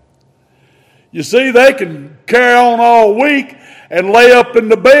 You see, they can carry on all week and lay up in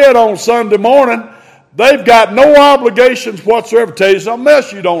the bed on Sunday morning. They've got no obligations whatsoever. Tell you something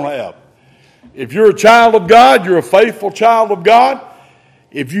else you don't have. If you're a child of God, you're a faithful child of God.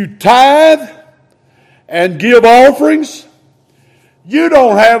 If you tithe and give offerings, you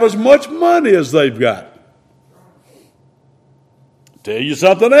don't have as much money as they've got. Tell you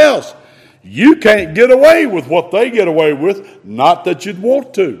something else. You can't get away with what they get away with, not that you'd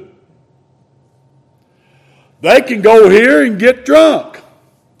want to. They can go here and get drunk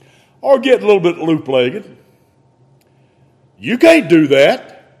or get a little bit loop-legged. You can't do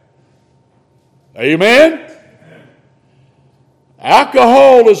that. Amen? Amen?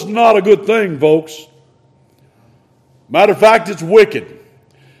 Alcohol is not a good thing, folks. Matter of fact, it's wicked.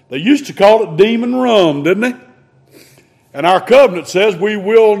 They used to call it demon rum, didn't they? And our covenant says we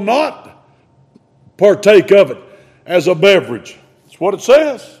will not partake of it as a beverage. That's what it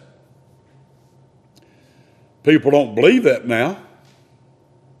says. People don't believe that now.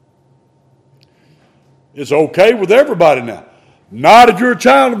 It's okay with everybody now. Not if you're a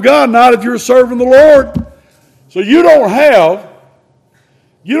child of God, not if you're serving the Lord. So you don't have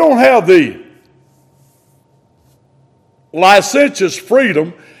the licentious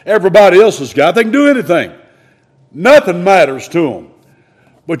freedom everybody else has got. They can do anything. Nothing matters to them.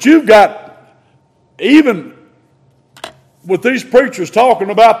 But you've got, even with these preachers talking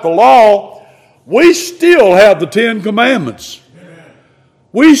about the law, we still have the 10 Commandments.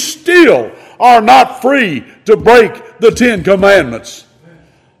 We still are not free to break the 10 commandments.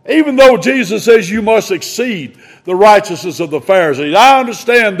 Even though Jesus says you must exceed the righteousness of the Pharisees. I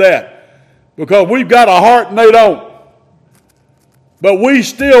understand that because we've got a heart and they don't. But we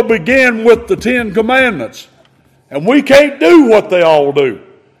still begin with the 10 commandments. And we can't do what they all do.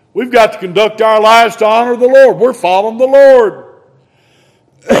 We've got to conduct our lives to honor the Lord. We're following the Lord.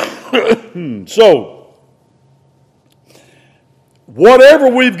 So, whatever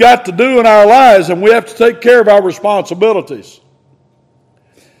we've got to do in our lives, and we have to take care of our responsibilities.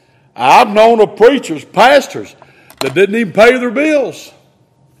 I've known of preachers, pastors, that didn't even pay their bills.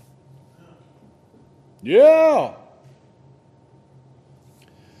 Yeah.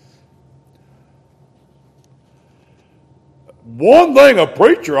 One thing a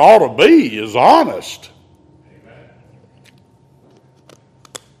preacher ought to be is honest.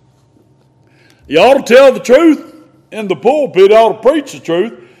 He ought to tell the truth in the pulpit. He ought to preach the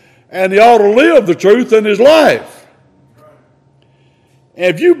truth. And he ought to live the truth in his life.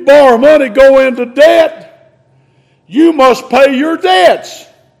 And if you borrow money, go into debt, you must pay your debts.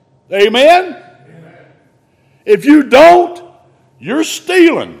 Amen? Amen. If you don't, you're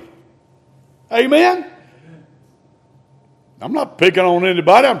stealing. Amen? I'm not picking on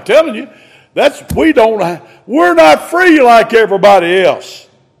anybody. I'm telling you, we're not free like everybody else.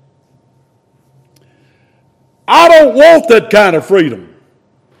 I don't want that kind of freedom.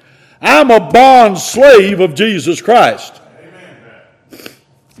 I'm a bond slave of Jesus Christ. Amen.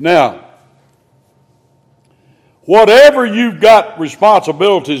 Now, whatever you've got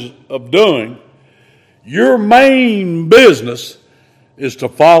responsibilities of doing, your main business is to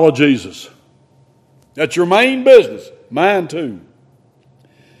follow Jesus. That's your main business. Mine too.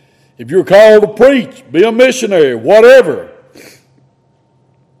 If you're called to preach, be a missionary, whatever,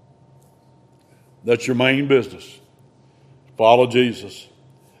 that's your main business. Follow Jesus.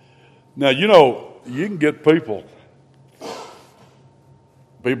 Now, you know, you can get people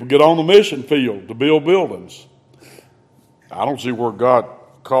get on the mission field to build buildings. I don't see where God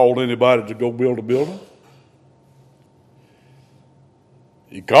called anybody to go build a building.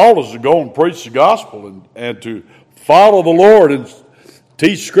 He called us to go and preach the gospel and to follow the Lord and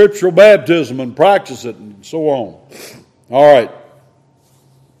teach scriptural baptism and practice it and so on. All right.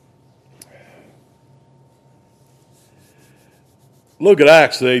 Look at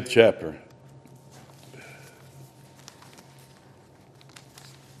Acts, the 8th chapter.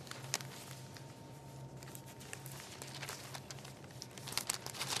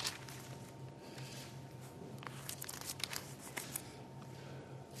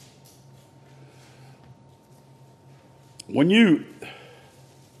 When you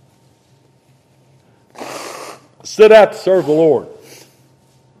set out to serve the Lord,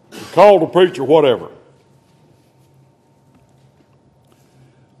 you're called to preach or whatever,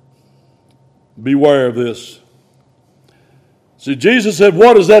 beware of this. See, Jesus said,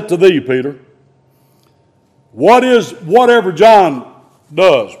 "What is that to thee, Peter? What is whatever John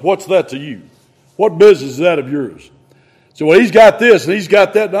does? What's that to you? What business is that of yours?" So, well, he's got this and he's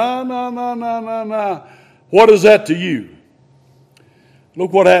got that. No. What is that to you?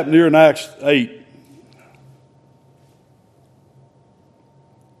 Look what happened here in Acts 8.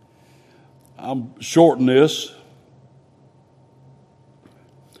 I'm shortening this.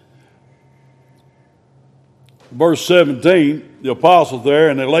 Verse 17, the apostles there,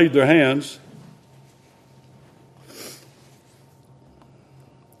 and they laid their hands.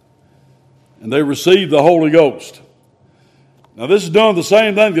 And they received the Holy Ghost. Now this is doing the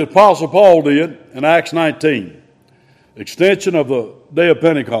same thing the Apostle Paul did in Acts 19. Extension of the day of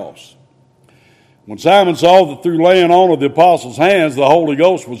Pentecost. When Simon saw that through laying on of the apostles' hands the Holy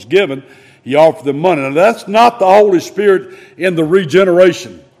Ghost was given, he offered them money. Now that's not the Holy Spirit in the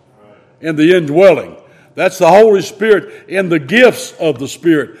regeneration, in the indwelling. That's the Holy Spirit in the gifts of the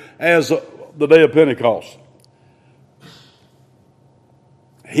Spirit as the day of Pentecost.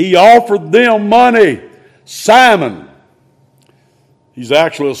 He offered them money. Simon, he's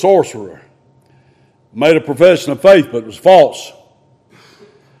actually a sorcerer, made a profession of faith, but it was false.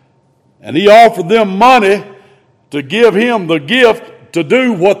 And he offered them money to give him the gift to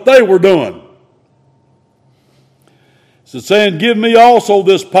do what they were doing. So saying, "Give me also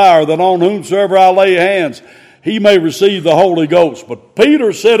this power, that on whomsoever I lay hands, he may receive the Holy Ghost." But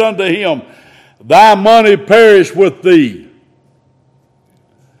Peter said unto him, "Thy money perish with thee,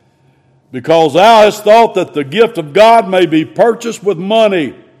 because thou hast thought that the gift of God may be purchased with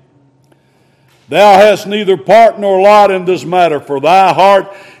money. Thou hast neither part nor lot in this matter, for thy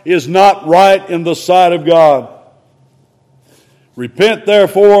heart is not right in the sight of God. Repent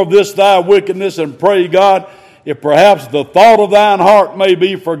therefore of this thy wickedness, and pray God, if perhaps the thought of thine heart may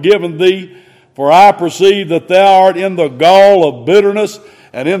be forgiven thee For I perceive that thou art in the gall of bitterness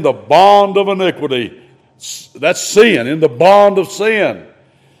and in the bond of iniquity. That's sin, in the bond of sin.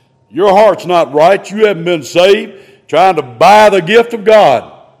 Your heart's not right. You haven't been saved, trying to buy the gift of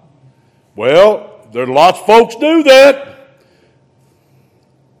God. Well, there are lots of folks do that.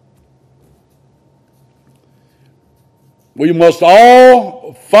 We must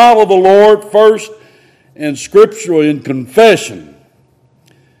all follow the Lord first in Scripture, in confession.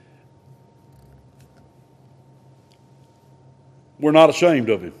 We're not ashamed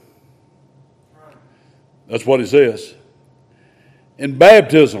of Him. That's what He says. In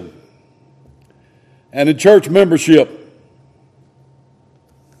baptism and in church membership.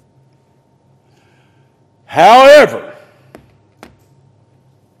 However,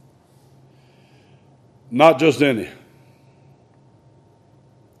 not just any.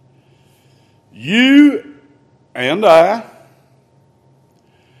 You and I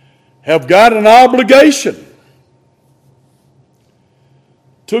have got an obligation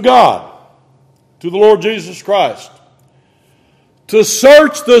to God, to the Lord Jesus Christ, to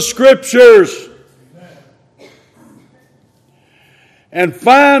search the Scriptures and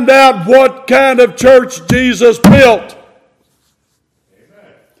find out what kind of church Jesus built.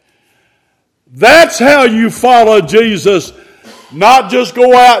 That's how you follow Jesus, not just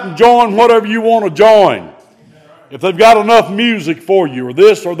go out and join whatever you want to join. If they've got enough music for you, or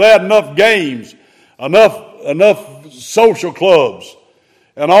this or that, enough games, enough social clubs,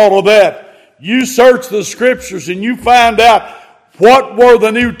 and all of that, you search the Scriptures and you find out what were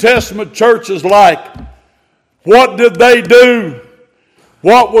the New Testament churches like. What did they do?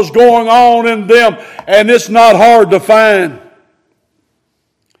 What was going on in them? And it's not hard to find.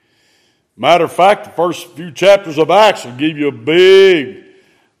 Matter of fact, the first few chapters of Acts will give you a big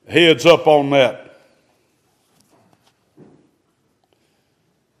heads up on that.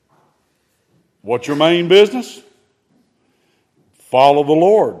 What's your main business? Follow the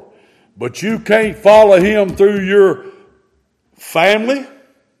Lord. But you can't follow Him through your family,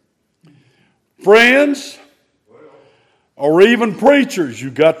 friends, or even preachers.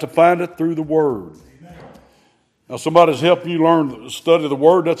 You've got to find it through the Word. Now, somebody's helping you learn to study the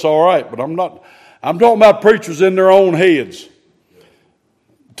Word, that's all right. But I'm talking about preachers in their own heads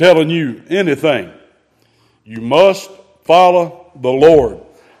telling you anything. You must follow the Lord,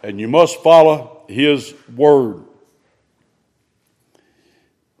 and you must follow His Word.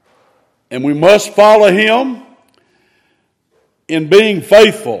 And we must follow Him in being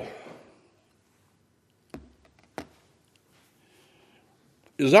faithful.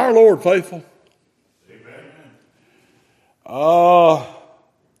 Is our Lord faithful?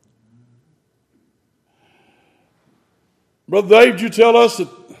 Brother Dave, did you tell us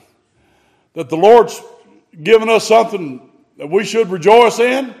that the Lord's given us something that we should rejoice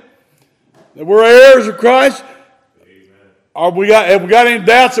in? That we're heirs of Christ? Have we got any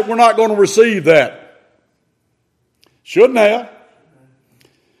doubts that we're not going to receive that? Shouldn't have.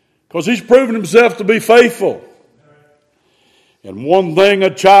 Because He's proven Himself to be faithful. And one thing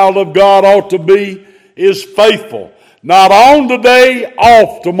a child of God ought to be is faithful. Not on today,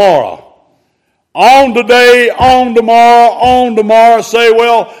 off tomorrow. On today, on tomorrow. Say,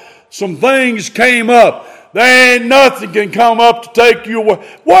 well, some things came up. There ain't nothing can come up to take you away.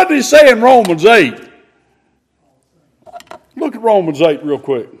 What did He say in Romans 8? Look at Romans 8 real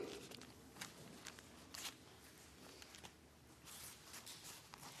quick.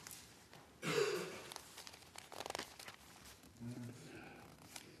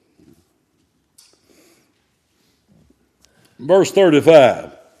 Verse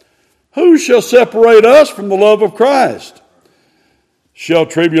 35. Who shall separate us from the love of Christ? Shall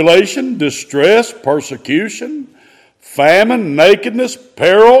tribulation, distress, persecution, famine, nakedness,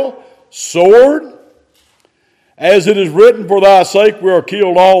 peril, sword? As it is written, for thy sake we are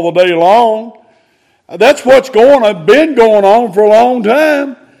killed all the day long. That's what's been going on for a long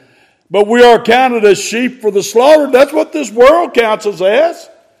time. But we are counted as sheep for the slaughter. That's what this world counts us as.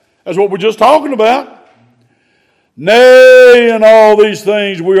 That's what we're just talking about. Nay, in all these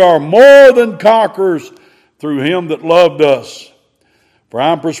things we are more than conquerors through Him that loved us. For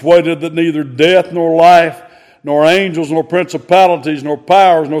I am persuaded that neither death nor life, nor angels, nor principalities, nor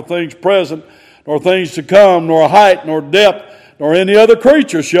powers, nor things present, nor things to come, nor height, nor depth, nor any other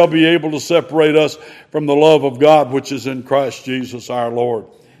creature shall be able to separate us from the love of God which is in Christ Jesus our Lord.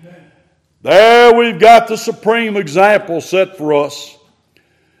 Amen. There we've got the supreme example set for us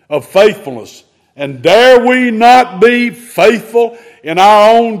of faithfulness. And dare we not be faithful in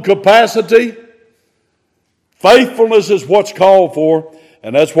our own capacity? Faithfulness is what's called for,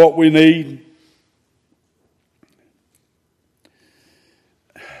 and that's what we need.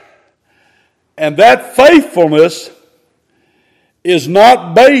 And that faithfulness is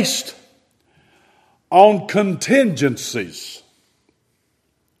not based on contingencies.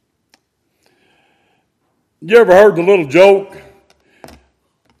 You ever heard the little joke?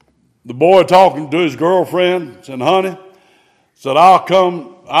 The boy talking to his girlfriend said, honey, said, I'll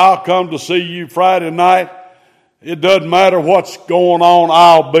come to see you Friday night. It doesn't matter what's going on,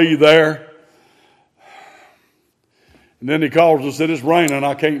 I'll be there. And then he calls and said, it's raining,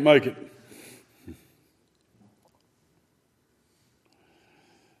 I can't make it.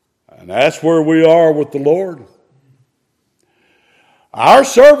 And that's where we are with the Lord. Our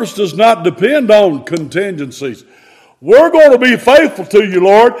service does not depend on contingencies. We're going to be faithful to you,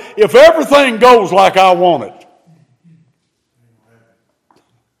 Lord, if everything goes like I want it.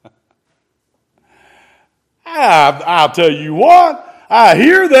 I'll tell you what, I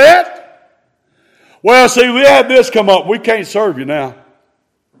hear that. Well, see, we had this come up. We can't serve you now.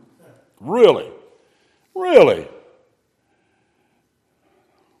 Really? Really?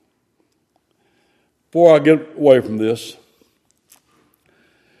 Before I get away from this,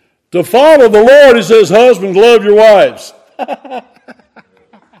 to follow the Lord, he says, husbands, love your wives. And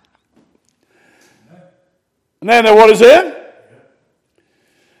then what he said?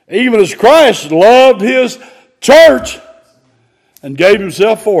 Even as Christ loved his church and gave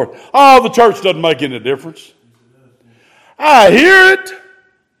himself for it. Oh, the church doesn't make any difference. I hear it.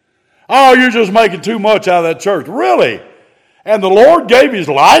 Oh, you're just making too much out of that church. Really? And the Lord gave his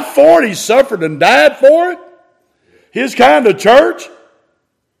life for it. He suffered and died for it. His kind of church.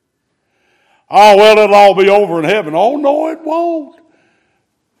 Oh, well, it'll all be over in heaven. Oh, no, it won't.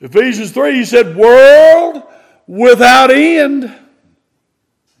 Ephesians 3, he said, world without end. Amen.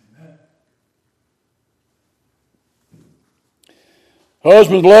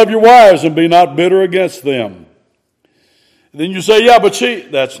 Husbands, love your wives and be not bitter against them. And then you say, yeah, but she.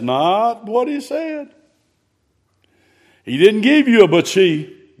 That's not what he said. He didn't give you a but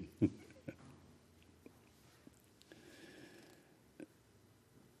she.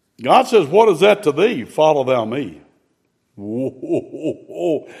 God says, what is that to thee? Follow thou me.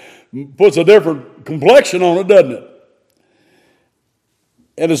 Whoa. Puts a different complexion on it, doesn't it?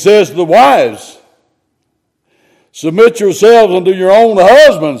 And it says to the wives, submit yourselves unto your own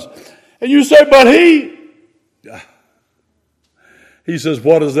husbands. And you say, but he says,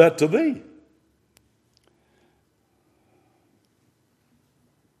 what is that to thee?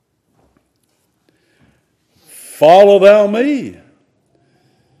 Follow thou me.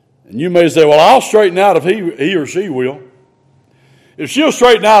 And you may say, well, I'll straighten out if he or she will. If she'll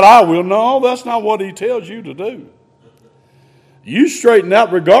straighten out, I will. No, that's not what he tells you to do. You straighten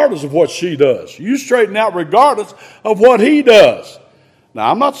out regardless of what she does. You straighten out regardless of what he does.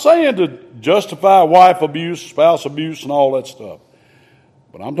 Now, I'm not saying to justify wife abuse, spouse abuse, and all that stuff.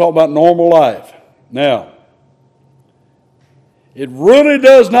 But I'm talking about normal life. Now, it really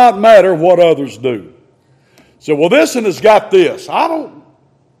does not matter what others do. So, well, this one has got this.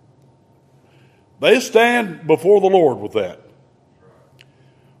 They stand before the Lord with that.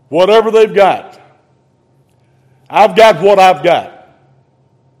 Whatever they've got. I've got what I've got.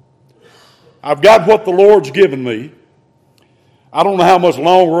 I've got what the Lord's given me. I don't know how much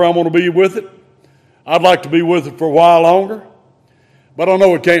longer I'm going to be with it. I'd like to be with it for a while longer. But I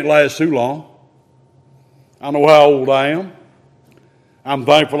know it can't last too long. I know how old I am. I'm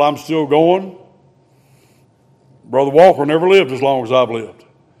thankful I'm still going. Brother Walker never lived as long as I've lived.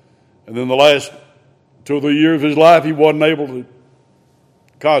 And then the last 2 or 3 years of his life, he wasn't able to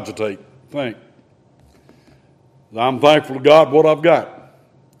think. I'm thankful to God for what I've got.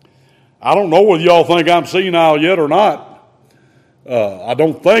 I don't know whether y'all think I'm senile yet or not. I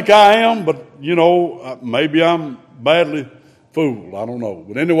don't think I am, but, maybe I'm badly fooled. I don't know.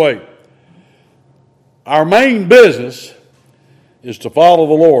 But anyway, our main business is to follow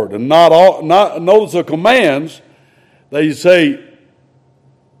the Lord. And not notice the commands, they say,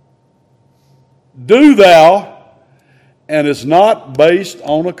 do thou, and it's not based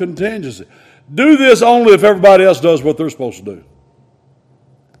on a contingency. Do this only if everybody else does what they're supposed to do.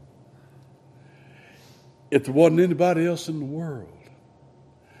 If there wasn't anybody else in the world,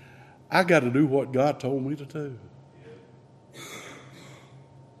 I got to do what God told me to do.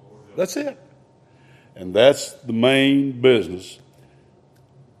 That's it. And that's the main business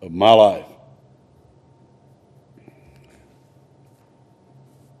of my life.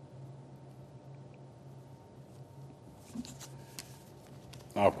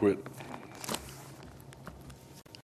 I'll quit.